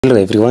Hello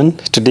everyone,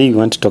 today we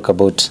want to talk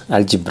about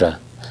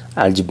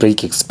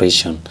algebraic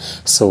expression.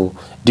 So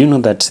do you know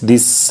that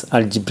this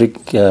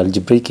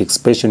algebraic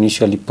expression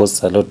usually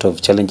poses a lot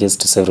of challenges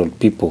to several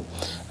people?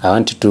 I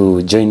want you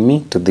to join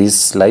me to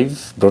this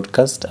live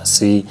broadcast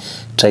as we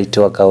try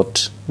to work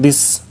out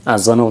this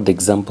as one of the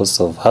examples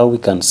of how we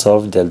can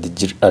solve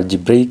the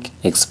algebraic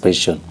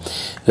expression.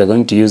 We are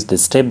going to use the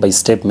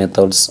step-by-step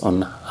methods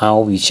on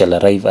how we shall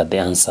arrive at the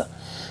answer.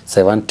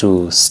 So I want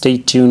to stay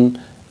tuned,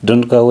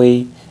 don't go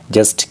away,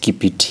 just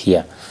keep it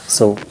here.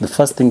 So the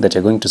first thing that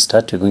we're going to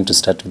start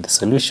with the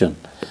solution.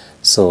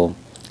 So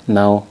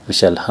now we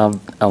shall have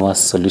our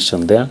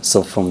solution there.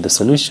 So from the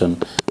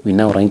solution we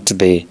now write to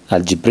the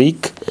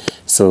algebraic.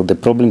 So the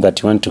problem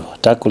that you want to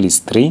tackle is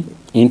 3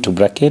 into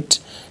bracket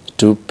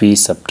 2p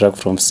subtract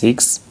from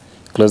 6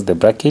 close the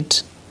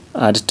bracket,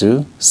 add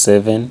to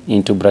 7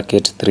 into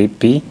bracket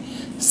 3p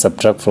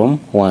subtract from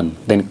 1,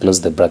 then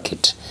close the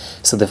bracket.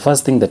 So the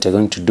first thing that you're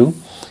going to do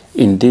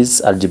in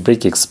this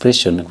algebraic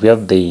expression, we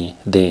have the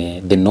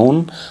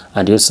known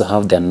and we also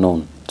have the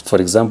unknown.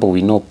 For example,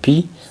 we know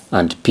p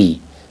and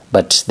p,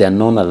 but the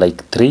unknown are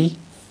like 3,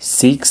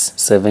 6,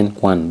 7,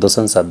 1. Those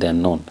ones are the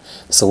unknown.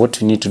 So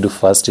what we need to do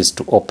first is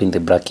to open the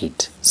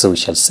bracket. So we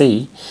shall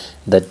say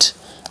that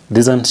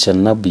this one shall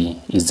now be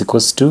is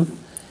equals to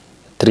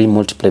 3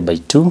 multiplied by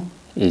 2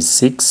 is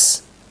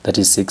 6, that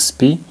is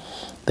 6p.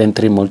 Then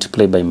 3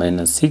 multiplied by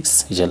minus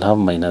 6, we shall have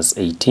minus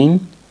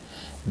 18.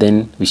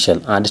 Then we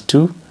shall add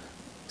 2.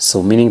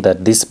 So meaning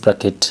that this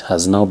bracket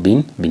has now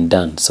been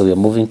done. So we are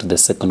moving to the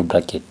second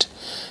bracket.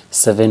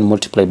 7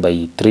 multiplied by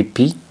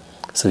 3p.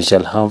 So we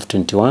shall have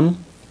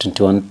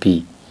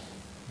 21p.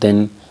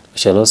 Then we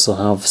shall also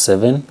have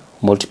 7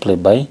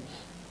 multiplied by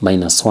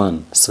minus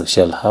 1. So we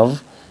shall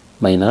have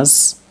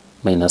minus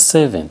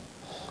 7.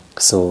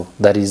 So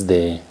that is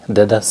the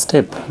other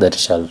step that we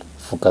shall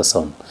focus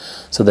on.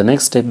 So the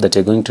next step that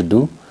you're going to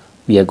do,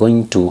 we are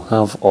going to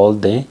have all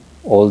the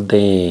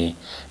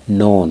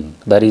known,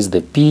 that is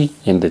the p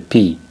and the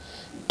p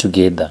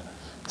together.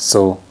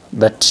 So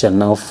that shall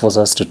now force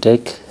us to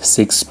take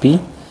 6p.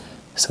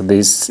 So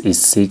this is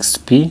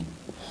 6p,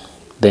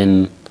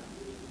 then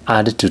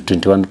add to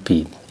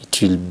 21p.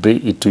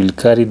 It will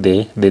carry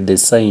the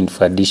sign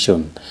for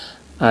addition.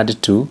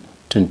 Add to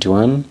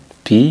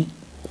 21p.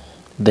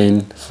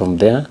 Then from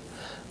there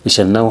we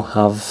shall now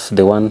have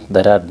the one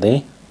that are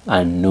the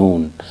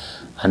unknown.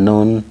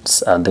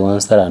 Unknowns are the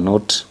ones that are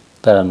not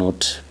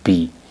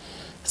p.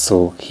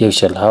 So here we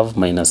shall have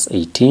minus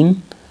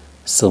 18.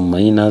 So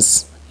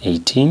minus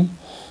 18.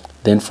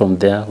 Then from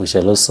there we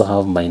shall also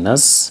have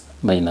minus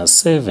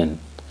 7.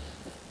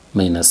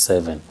 Minus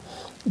 7.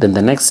 Then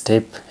the next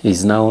step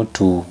is now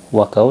to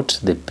work out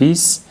the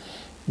p's.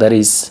 That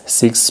is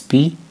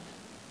 6p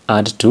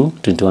add to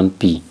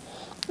 21p.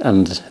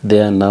 And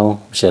there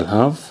now we shall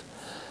have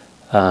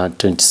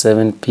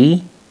 27p.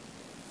 We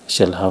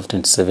shall have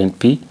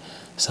 27p.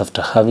 So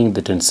after having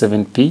the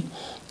 27p,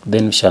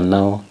 then we shall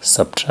now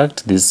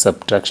subtract this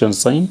subtraction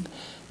sign.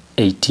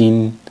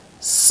 18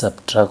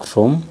 subtract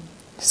from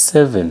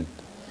 7.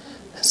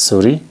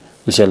 Sorry,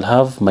 we shall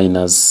have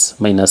minus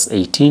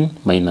 18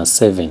 minus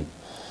 7.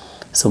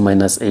 So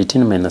minus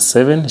 18 minus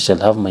 7 we shall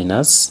have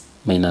minus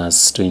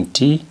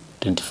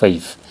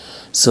 25.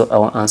 So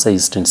our answer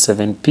is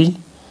 27p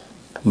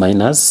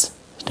minus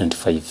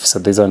 25. So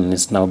this one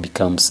is now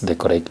becomes the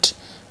correct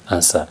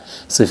answer.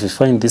 So if you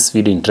find this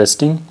video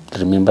interesting,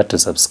 remember to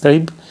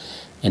subscribe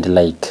and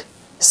like.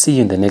 See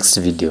you in the next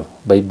video.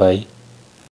 Bye bye.